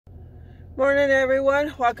Morning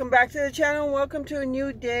everyone, welcome back to the channel. Welcome to a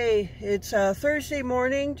new day. It's Thursday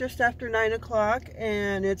morning, just after 9 o'clock,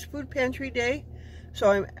 and it's food pantry day.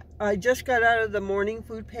 So I just got out of the morning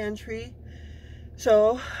food pantry,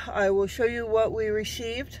 so I will show you what we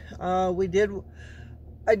received. I did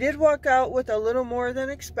walk out with a little more than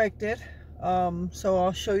expected, so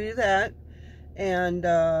I'll show you that. And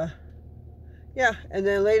yeah, and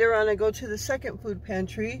then later on I go to the second food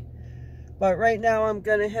pantry. But right now I'm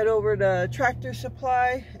going to head over to Tractor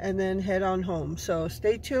Supply and then head on home. So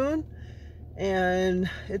stay tuned. And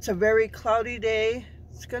it's a very cloudy day.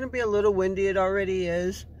 It's going to be a little windy. It already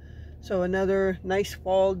is. So another nice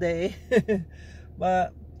fall day.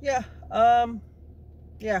 But yeah,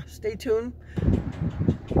 stay tuned.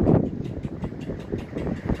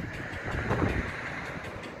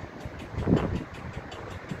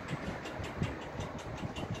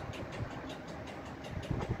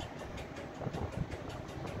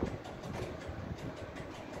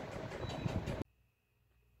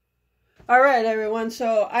 All right, everyone,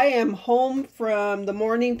 so I am home from the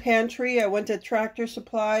morning pantry. I went to Tractor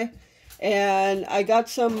Supply, and I got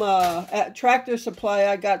some, at Tractor Supply,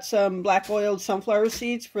 I got some black oiled sunflower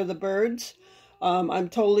seeds for the birds. I'm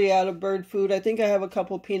totally out of bird food. I think I have a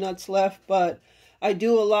couple peanuts left, but I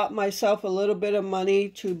do allot myself a little bit of money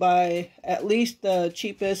to buy at least the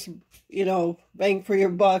cheapest, bang for your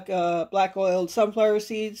buck, black oiled sunflower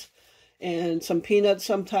seeds, and some peanuts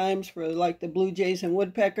sometimes for like the blue jays and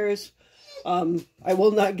woodpeckers. I will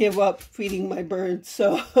not give up feeding my birds.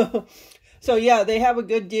 So, so yeah, they have a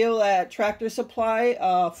good deal at Tractor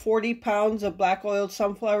Supply. 40 pounds of black oiled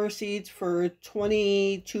sunflower seeds for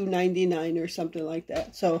 $22.99 or something like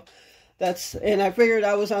that. So and I figured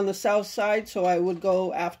I was on the south side, so I would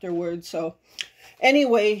go afterwards. So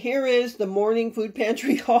anyway, here is the morning food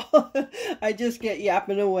pantry haul. I just get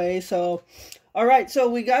yapping away. So, all right. So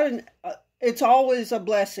we got it's always a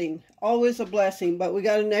blessing, but we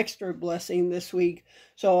got an extra blessing this week.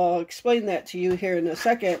 So I'll explain that to you here in a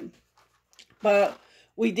second. But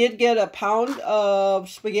we did get a pound of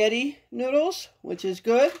spaghetti noodles, which is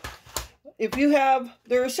good.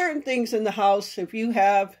 There are certain things in the house, if you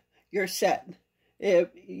have, you're set. If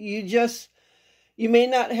you may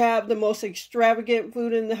not have the most extravagant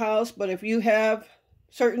food in the house, but if you have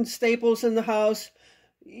certain staples in the house,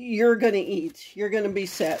 you're going to eat. You're going to be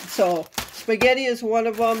set. So spaghetti is one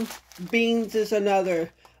of them. Beans is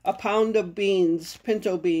another. A pound of beans,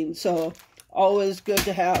 pinto beans. So always good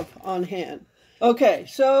to have on hand. Okay,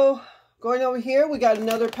 so going over here, we got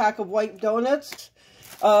another pack of white donuts.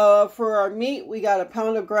 For our meat, we got a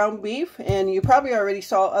pound of ground beef. And you probably already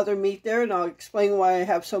saw other meat there, and I'll explain why I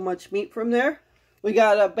have so much meat from there. We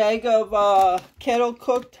got a bag of kettle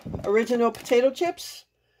cooked original potato chips.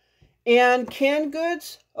 And canned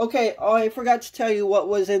goods. Okay, I forgot to tell you what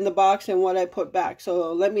was in the box and what I put back.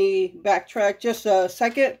 So let me backtrack just a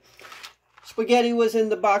second. Spaghetti was in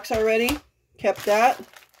the box already. Kept that.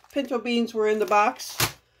 Pinto beans were in the box.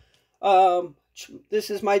 This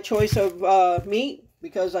is my choice of meat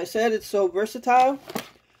because I said it's so versatile.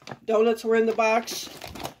 Donuts were in the box.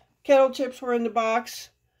 Kettle chips were in the box.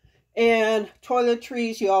 And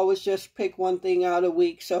toiletries, you always just pick one thing out a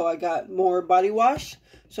week. So I got more body wash.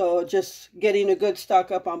 So just getting a good stock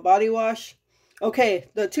up on body wash. Okay,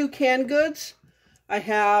 the two canned goods. I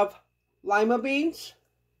have lima beans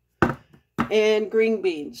and green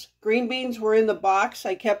beans. Green beans were in the box.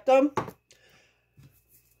 I kept them.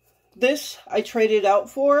 This I traded out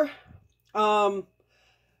for. I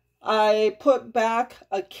put back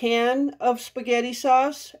a can of spaghetti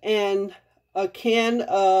sauce and a can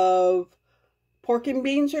of pork and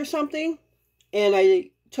beans or something. And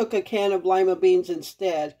I took a can of lima beans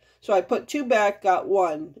instead. So I put two back, got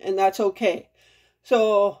one, and that's okay.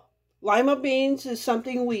 So lima beans is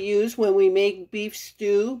something we use when we make beef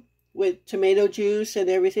stew with tomato juice and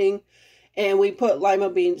everything, and we put lima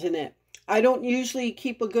beans in it. I don't usually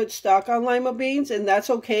keep a good stock on lima beans, and that's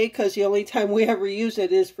okay because the only time we ever use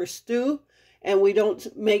it is for stew, and we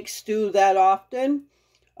don't make stew that often.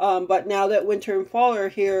 But now that winter and fall are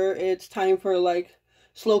here, it's time for like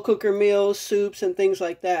slow cooker meals, soups, and things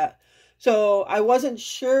like that. So I wasn't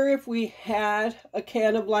sure if we had a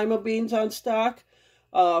can of lima beans on stock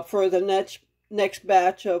for the next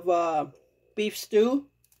batch of beef stew.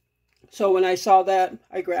 So when I saw that,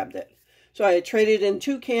 I grabbed it. So I traded in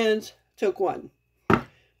two cans, took one.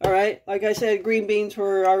 All right, like I said, green beans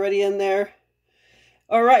were already in there.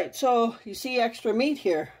 All right, so you see extra meat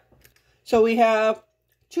here. So we have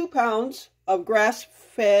 2 pounds of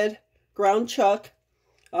grass-fed ground chuck.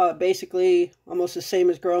 Basically almost the same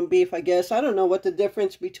as ground beef, I guess. I don't know what the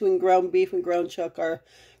difference between ground beef and ground chuck are.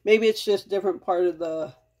 Maybe it's just different part of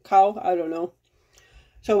the cow, I don't know.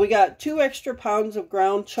 So we got 2 extra pounds of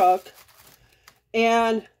ground chuck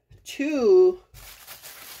and 2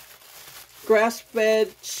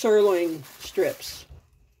 grass-fed sirloin strips.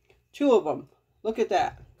 2 of them. Look at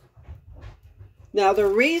that. Now the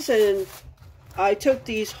reason I took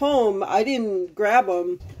these home, I didn't grab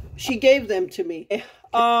them. She gave them to me.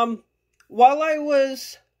 While I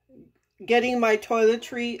was getting my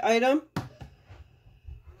toiletry item,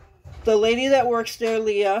 the lady that works there,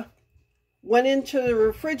 Leah, went into the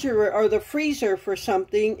refrigerator or the freezer for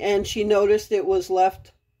something, and she noticed it was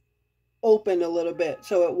left open a little bit,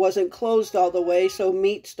 so it wasn't closed all the way, so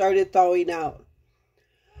meat started thawing out.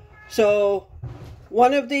 So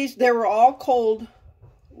one of these, they were all cold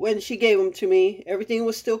when she gave them to me. Everything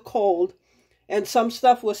was still cold, and some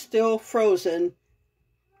stuff was still frozen.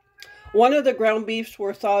 One of the ground beefs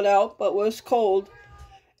were thawed out but was cold,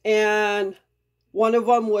 and one of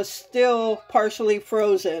them was still partially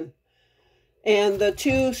frozen. And the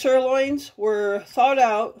 2 sirloins were thawed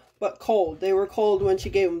out but cold. They were cold when she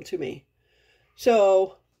gave them to me.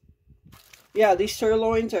 So yeah, these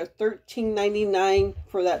sirloins are $13.99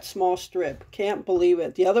 for that small strip. Can't believe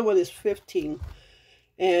it. The other one is $15.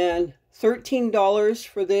 And $13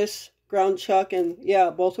 for this ground chuck. And yeah,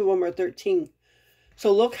 both of them are $13.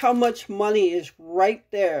 So look how much money is right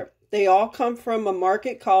there. They all come from a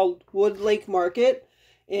market called Wood Lake Market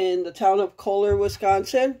in the town of Kohler,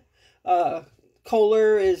 Wisconsin.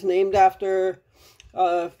 Kohler is named after,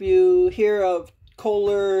 if you hear of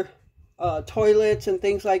Kohler toilets and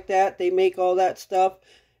things like that, they make all that stuff.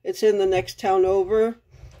 It's in the next town over.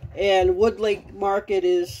 And Wood Lake Market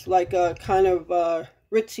is like a kind of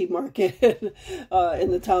ritzy market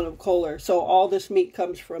in the town of Kohler. So all this meat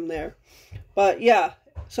comes from there. But yeah,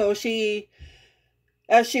 so she,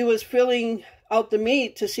 as she was filling out the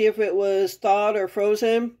meat to see if it was thawed or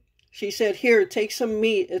frozen, she said, "Here, take some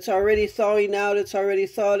meat. It's already thawing out. It's already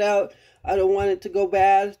thawed out. I don't want it to go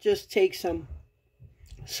bad. Just take some."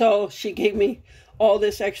 So she gave me all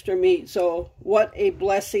this extra meat. So what a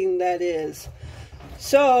blessing that is.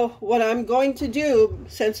 So what I'm going to do,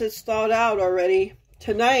 since it's thawed out already,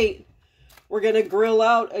 tonight we're going to grill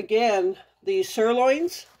out again these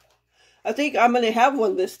sirloins. I think I'm going to have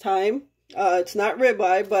one this time. It's not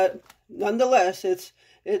ribeye, but nonetheless, it's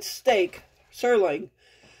steak, sirloin.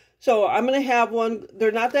 So I'm going to have one.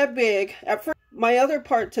 They're not that big. At first, my other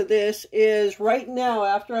part to this is right now,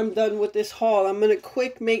 after I'm done with this haul, I'm going to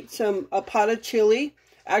quick make a pot of chili.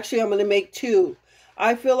 Actually, I'm going to make 2.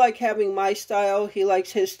 I feel like having my style. He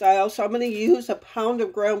likes his style. So I'm going to use a pound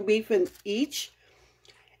of ground beef in each.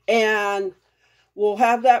 And we'll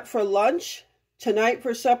have that for lunch. Tonight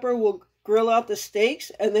for supper, we'll grill out the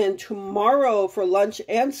steaks. And then tomorrow for lunch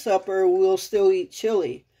and supper, we'll still eat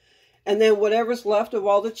chili. And then whatever's left of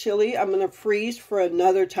all the chili, I'm going to freeze for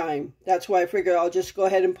another time. That's why I figured I'll just go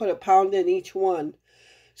ahead and put a pound in each one.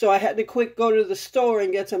 So I had to quick go to the store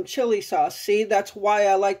and get some chili sauce. See, that's why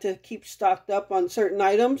I like to keep stocked up on certain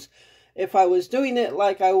items. If I was doing it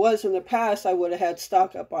like I was in the past, I would have had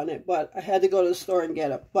stock up on it. But I had to go to the store and get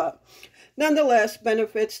it. But nonetheless,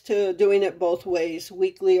 benefits to doing it both ways,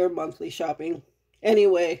 weekly or monthly shopping.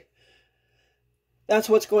 Anyway, that's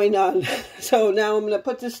what's going on. So now I'm going to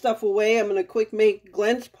put this stuff away. I'm going to quick make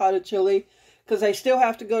Glenn's pot of chili because I still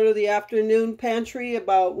have to go to the afternoon pantry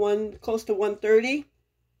about close to 1:30.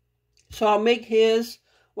 So I'll make his.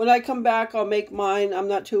 When I come back, I'll make mine. I'm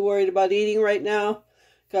not too worried about eating right now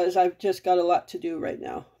because I've just got a lot to do right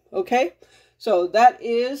now. Okay? So that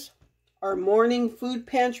is our morning food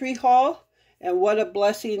pantry haul. And what a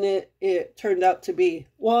blessing it turned out to be.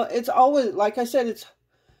 Well, it's always, like I said,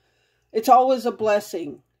 it's always a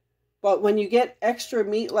blessing. But when you get extra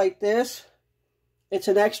meat like this, it's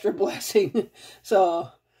an extra blessing.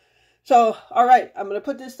 So all right, I'm going to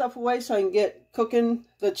put this stuff away so I can get cooking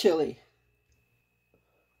the chili.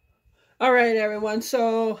 All right, everyone.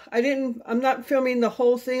 So I'm not filming the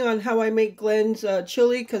whole thing on how I make Glenn's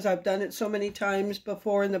chili because I've done it so many times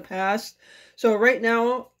before in the past. So right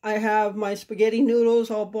now I have my spaghetti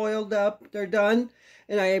noodles all boiled up. They're done.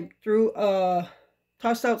 And I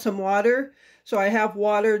tossed out some water. So I have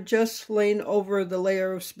water just laying over the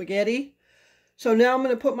layer of spaghetti. So now I'm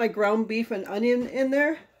going to put my ground beef and onion in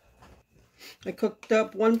there. I cooked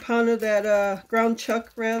up 1 pound of that ground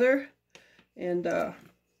chuck rather. And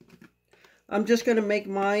I'm just going to make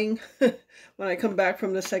mine when I come back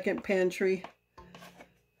from the second pantry.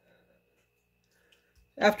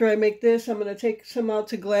 After I make this, I'm going to take some out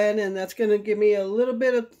to Glenn, and that's going to give me a little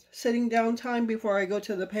bit of sitting down time before I go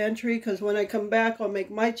to the pantry, because when I come back, I'll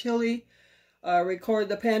make my chili, record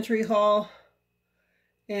the pantry haul,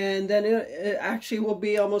 and then it actually will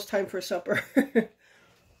be almost time for supper.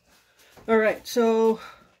 All right, so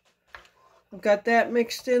I've got that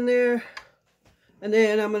mixed in there. And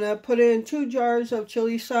then I'm going to put in 2 jars of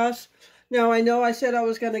chili sauce. Now, I know I said I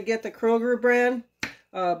was going to get the Kroger brand,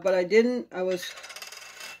 but I didn't. I was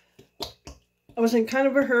in kind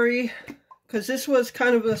of a hurry because this was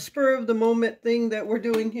kind of a spur of the moment thing that we're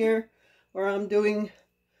doing here, or I'm doing.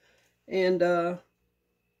 And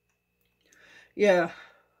yeah,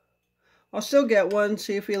 I'll still get one,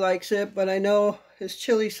 see if he likes it, but I know his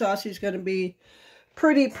chili sauce, he's going to be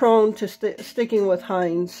pretty prone to sticking with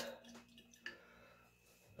Heinz.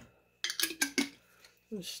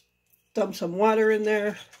 Just dump some water in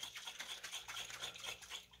there.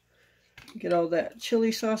 Get all that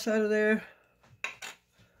chili sauce out of there.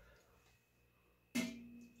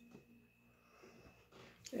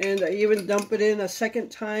 And I even dump it in a second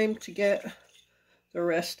time to get the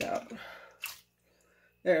rest out.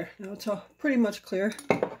 There, now it's all pretty much clear.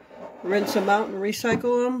 Rinse them out and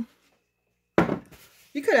recycle them.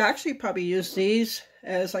 You could actually probably use these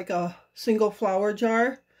as like a single flower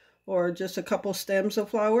jar, or just a couple stems of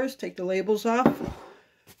flowers. Take the labels off.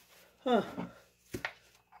 Huh.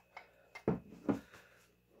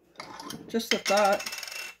 Just a thought.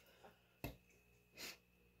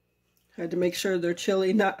 Had to make sure they're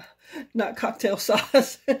chili, not cocktail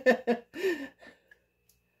sauce.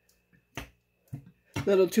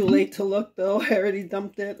 Little too late to look though. I already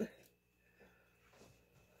dumped it.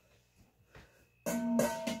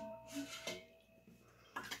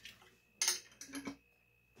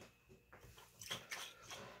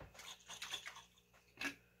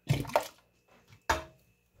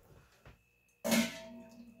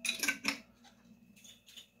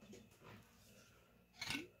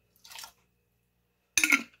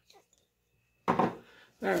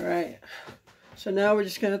 Alright, so now we're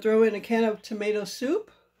just going to throw in a can of tomato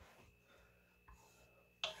soup.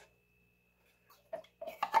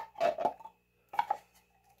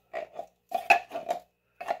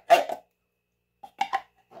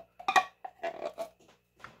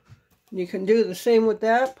 You can do the same with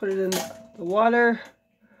that, put it in the water.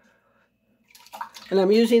 And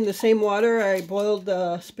I'm using the same water I boiled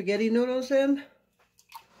the spaghetti noodles in.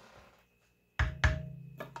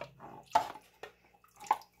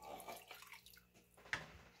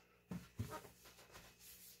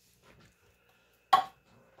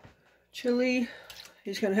 Chili,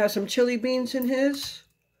 he's going to have some chili beans in his.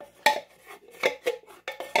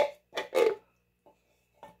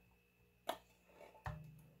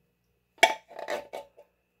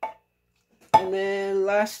 And then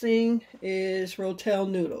last thing is Rotel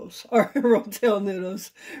noodles, or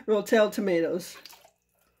Rotel tomatoes.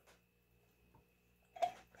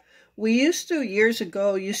 We used to, years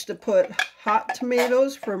ago, put hot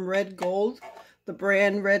tomatoes from Red Gold, the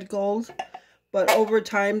brand Red Gold. But over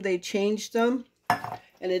time, they changed them,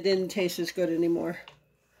 and it didn't taste as good anymore.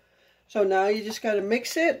 So now you just got to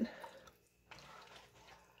mix it.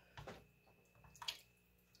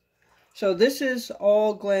 So this is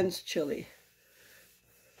all Glenn's chili.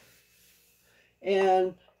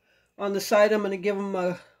 And on the side, I'm going to give him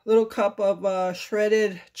a little cup of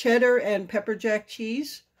shredded cheddar and pepper jack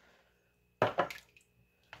cheese.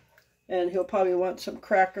 And he'll probably want some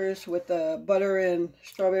crackers with butter and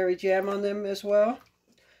strawberry jam on them as well.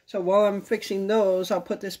 So while I'm fixing those, I'll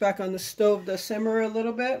put this back on the stove to simmer a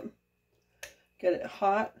little bit. Get it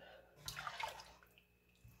hot.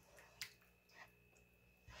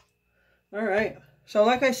 Alright, so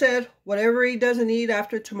like I said, whatever he doesn't eat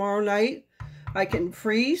after tomorrow night, I can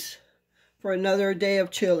freeze for another day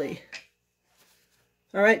of chili.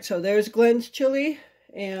 Alright, so there's Glenn's chili,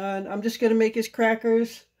 and I'm just going to make his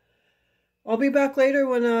crackers. I'll be back later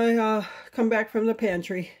when I come back from the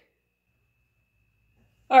pantry.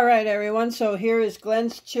 Alright everyone, so here is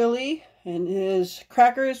Glenn's chili and his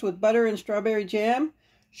crackers with butter and strawberry jam,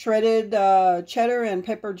 shredded cheddar and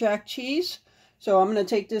pepper jack cheese. So I'm going to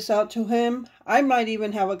take this out to him. I might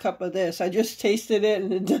even have a cup of this. I just tasted it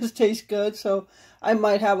and it does taste good, so I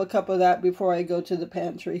might have a cup of that before I go to the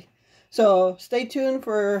pantry. So stay tuned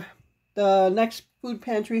for the next food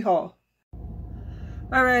pantry haul.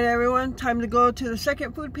 Alright everyone, time to go to the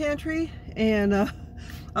second food pantry, and I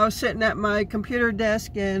was sitting at my computer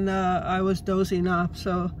desk and I was dozing off,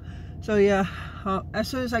 so yeah, as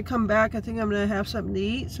soon as I come back, I think I'm going to have something to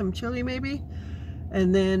eat, some chili maybe,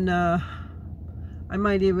 and then I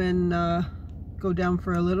might even go down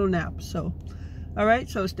for a little nap. So alright,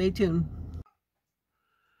 so stay tuned.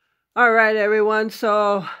 Alright everyone,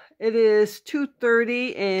 so it is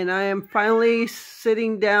 2:30 and I am finally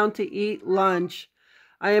sitting down to eat lunch.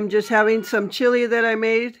 I am just having some chili that I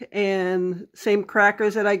made and same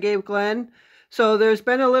crackers that I gave Glenn. So there's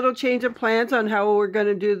been a little change of plans on how we're going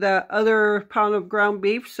to do that other pound of ground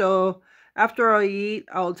beef. So after I eat,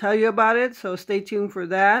 I'll tell you about it. So stay tuned for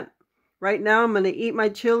that. Right now, I'm going to eat my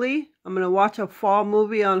chili. I'm going to watch a fall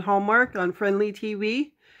movie on Hallmark on Friendly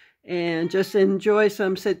TV and just enjoy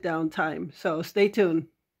some sit-down time. So stay tuned.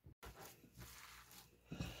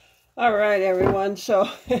 All right, everyone. So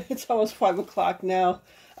it's almost 5 o'clock now.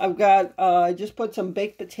 I've got, I just put some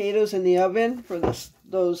baked potatoes in the oven for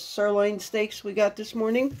those sirloin steaks we got this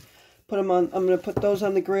morning. Put them on, I'm going to put those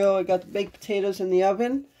on the grill. I got the baked potatoes in the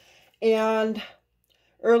oven. And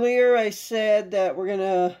earlier I said that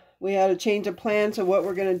we had a change of plans of what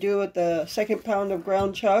we're going to do with the second pound of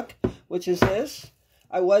ground chuck, which is this.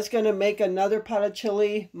 I was going to make another pot of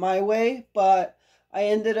chili my way, but I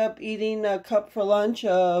ended up eating a cup for lunch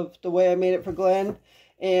of the way I made it for Glenn.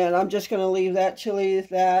 And I'm just going to leave that chili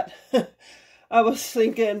that. I was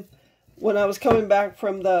thinking, when I was coming back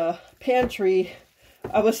from the pantry,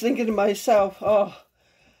 I was thinking to myself, oh,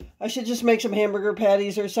 I should just make some hamburger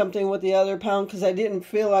patties or something with the other pound, because I didn't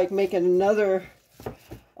feel like making another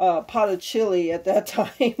pot of chili at that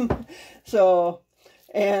time. So,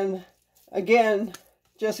 and again,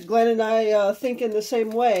 just Glenn and I thinking the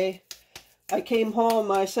same way. I came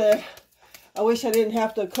home, I said, I wish I didn't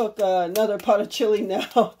have to cook another pot of chili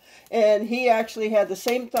now. And he actually had the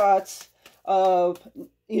same thoughts of,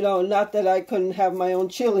 you know, not that I couldn't have my own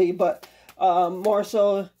chili, but more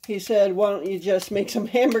so he said, why don't you just make some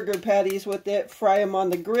hamburger patties with it, fry them on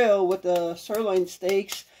the grill with the sirloin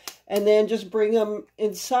steaks, and then just bring them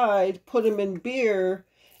inside, put them in beer,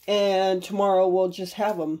 and tomorrow we'll just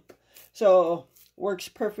have them. So, works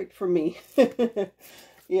perfect for me.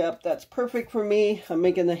 Yep, that's perfect for me. I'm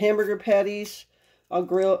making the hamburger patties. I'll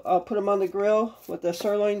put them on the grill with the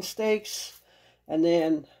sirloin steaks. And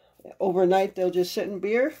then overnight they'll just sit in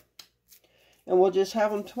beer. And we'll just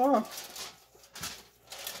have them tomorrow.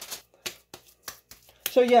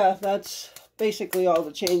 So yeah, that's basically all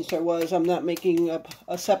the change there was. I'm not making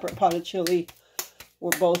a separate pot of chili.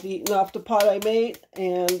 We're both eating off the pot I made.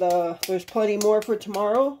 And there's plenty more for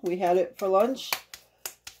tomorrow. We had it for lunch.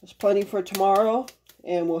 There's plenty for tomorrow.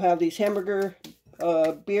 And we'll have these beer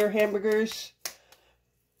hamburgers.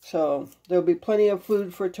 So there'll be plenty of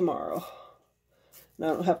food for tomorrow. And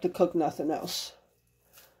I don't have to cook nothing else.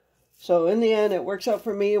 So in the end, it works out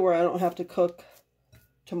for me where I don't have to cook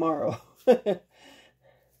tomorrow.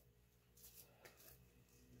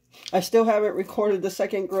 I still haven't recorded the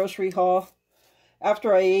second grocery haul.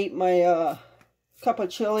 After I ate my cup of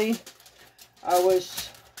chili, I was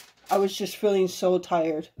just feeling so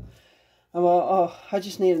tired. I'm all, oh, I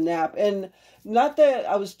just need a nap. And not that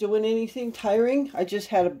I was doing anything tiring. I just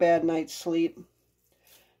had a bad night's sleep.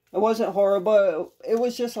 It wasn't horrible. It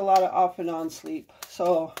was just a lot of off and on sleep.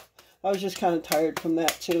 So I was just kind of tired from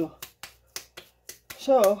that too.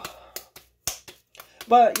 So,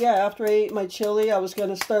 but yeah, after I ate my chili, I was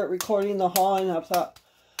going to start recording the haul. And I thought,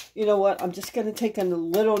 you know what? I'm just going to take a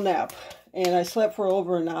little nap. And I slept for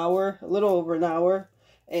over an hour, a little over an hour.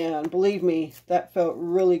 And believe me, that felt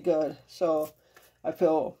really good. So I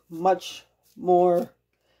feel much more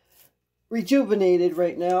rejuvenated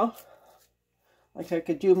right now. Like I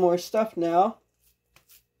could do more stuff now.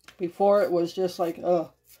 Before it was just like,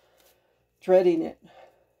 dreading it.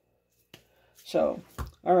 So,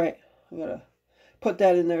 alright. I'm going to put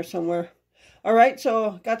that in there somewhere. Alright,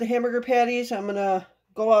 so got the hamburger patties. I'm going to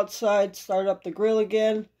go outside, start up the grill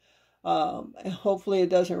again. And hopefully it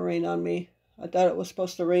doesn't rain on me. I thought it was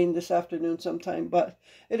supposed to rain this afternoon sometime, but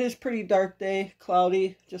it is pretty dark day,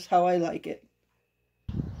 cloudy, just how I like it.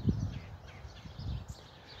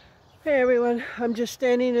 Hey everyone, I'm just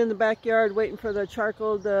standing in the backyard waiting for the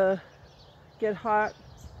charcoal to get hot.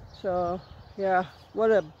 So yeah,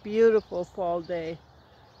 what a beautiful fall day.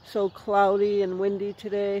 So cloudy and windy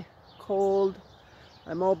today, cold.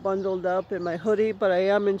 I'm all bundled up in my hoodie, but I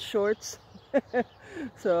am in shorts.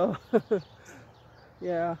 So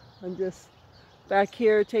yeah, I'm just back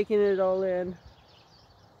here taking it all in.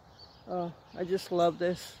 Oh, I just love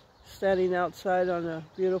this. Standing outside on a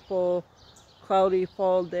beautiful cloudy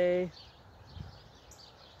fall day.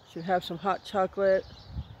 Should have some hot chocolate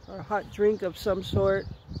or a hot drink of some sort.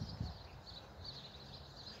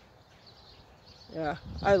 Yeah,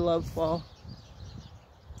 I love fall.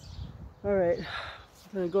 Alright, I'm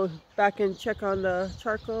gonna go back and check on the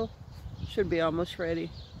charcoal. Should be almost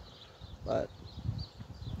ready. But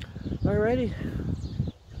alrighty.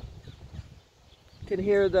 Can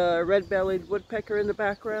hear the red-bellied woodpecker in the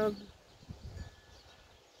background.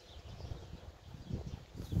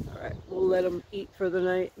 Alright, we'll let them eat for the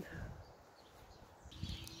night.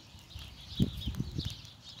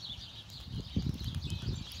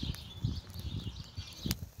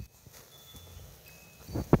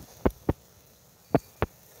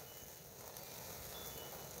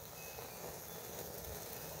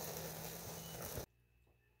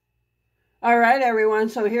 All right, everyone.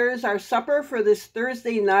 So here's our supper for this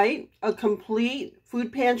Thursday night. A complete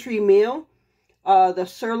food pantry meal. The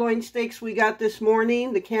sirloin steaks we got this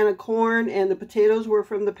morning, the can of corn, and the potatoes were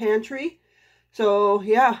from the pantry. So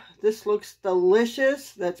yeah, this looks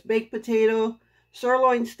delicious. That's baked potato,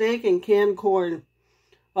 sirloin steak, and canned corn.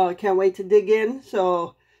 Can't wait to dig in.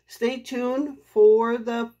 So stay tuned for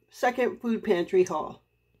the second food pantry haul.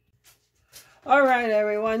 All right,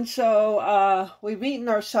 everyone. So we've eaten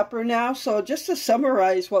our supper now. So just to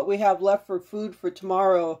summarize what we have left for food for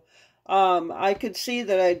tomorrow, I could see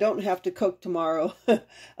that I don't have to cook tomorrow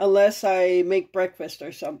unless I make breakfast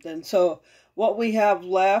or something. So what we have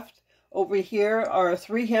left over here are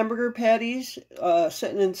 3 hamburger patties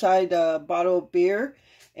sitting inside a bottle of beer,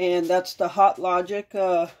 and that's the Hot Logic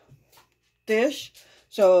dish.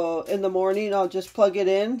 So in the morning, I'll just plug it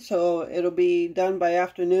in, so it'll be done by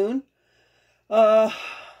afternoon. And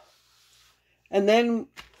then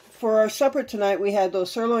for our supper tonight, we had those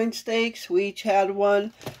sirloin steaks. We each had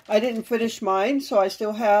one. I didn't finish mine, so I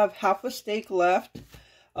still have half a steak left.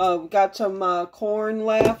 We got some corn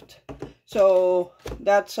left. So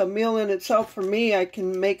that's a meal in itself for me. I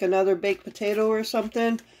can make another baked potato or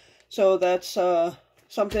something. So that's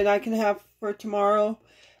something I can have for tomorrow.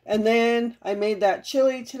 And then I made that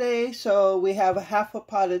chili today, so we have a half a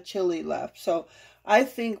pot of chili left. So I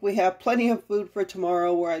think we have plenty of food for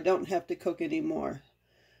tomorrow where I don't have to cook anymore.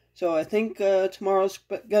 So I think tomorrow's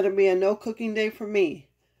going to be a no cooking day for me.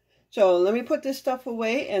 So let me put this stuff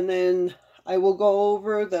away, and then I will go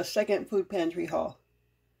over the second food pantry haul.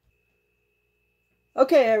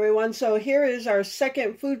 Okay, everyone, so here is our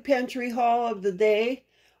second food pantry haul of the day.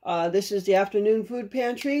 This is the afternoon food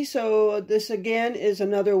pantry. So this again is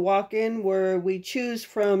another walk-in where we choose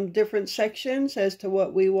from different sections as to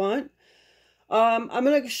what we want. I'm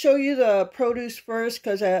going to show you the produce first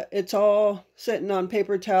because it's all sitting on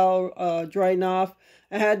paper towel, drying off.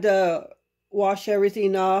 I had to wash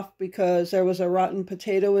everything off because there was a rotten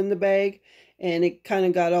potato in the bag and it kind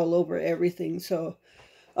of got all over everything. So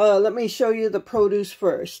let me show you the produce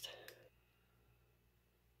first.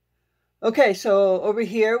 Okay, so over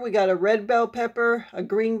here we got a red bell pepper, a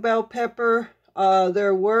green bell pepper.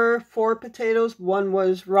 There were 4 potatoes. One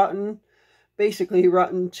was rotten. Basically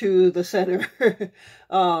rotten to the center.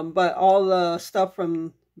 But all the stuff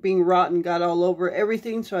from being rotten got all over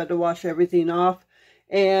everything, so I had to wash everything off.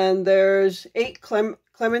 And there's 8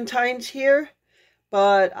 clementines here,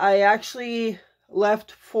 but I actually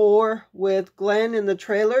left 4 with Glenn in the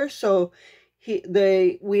trailer, so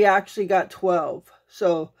we actually got 12.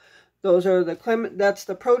 So those are that's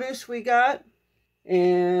the produce we got.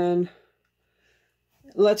 And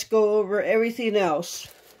let's go over everything else.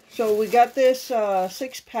 So we got this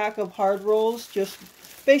 6-pack of hard rolls, just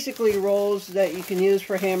basically rolls that you can use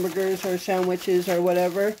for hamburgers or sandwiches or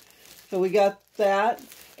whatever. So we got that,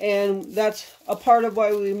 and that's a part of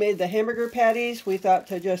why we made the hamburger patties. We thought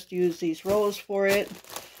to just use these rolls for it.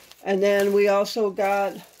 And then we also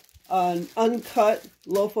got an uncut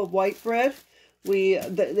loaf of white bread.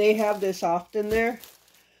 They have this often there.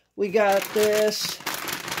 We got this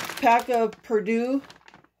pack of Perdue.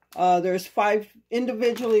 There's 5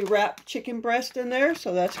 individually wrapped chicken breast in there,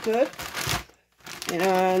 so that's good.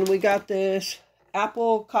 And we got this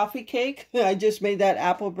apple coffee cake. I just made that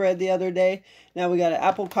apple bread the other day. Now we got an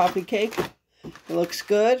apple coffee cake. It looks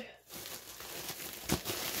good.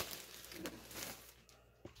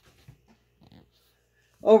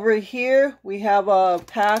 Over here we have a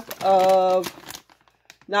pack of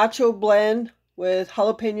nacho blend with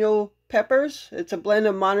jalapeno peppers. It's a blend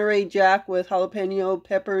of Monterey Jack with jalapeno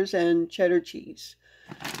peppers and cheddar cheese.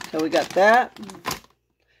 So we got that.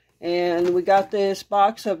 And we got this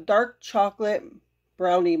box of dark chocolate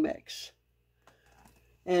brownie mix.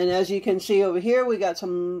 And as you can see over here, we got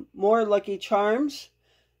some more Lucky Charms.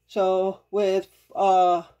 So with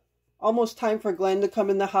almost time for Glenn to come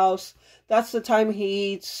in the house, that's the time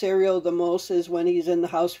he eats cereal the most, is when he's in the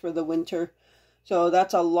house for the winter. So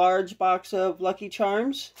that's a large box of Lucky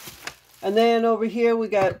Charms. And then over here we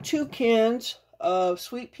got 2 cans of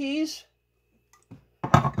sweet peas.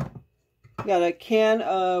 We got a can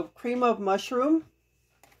of cream of mushroom.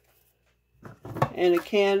 And a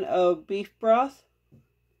can of beef broth.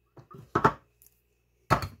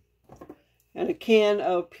 And a can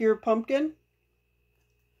of pure pumpkin.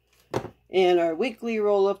 And our weekly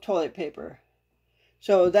roll of toilet paper.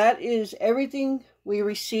 So that is everything we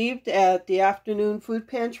received at the afternoon food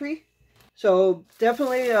pantry. So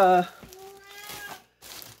definitely,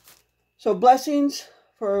 so blessings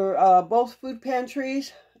for both food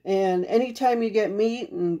pantries. And anytime you get meat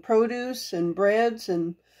and produce and breads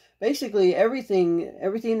and basically everything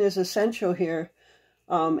is essential here.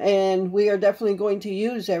 And we are definitely going to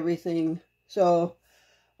use everything. So,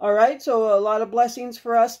 all right, so a lot of blessings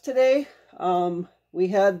for us today. We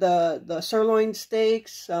had the sirloin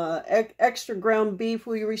steaks, extra ground beef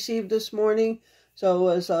we received this morning. So it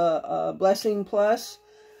was a blessing plus.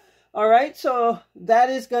 All right, so that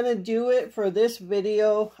is going to do it for this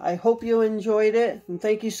video. I hope you enjoyed it. And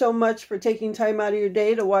thank you so much for taking time out of your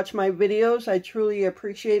day to watch my videos. I truly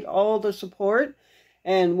appreciate all the support.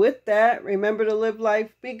 And with that, remember to live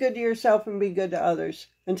life, be good to yourself, and be good to others.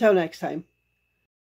 Until next time.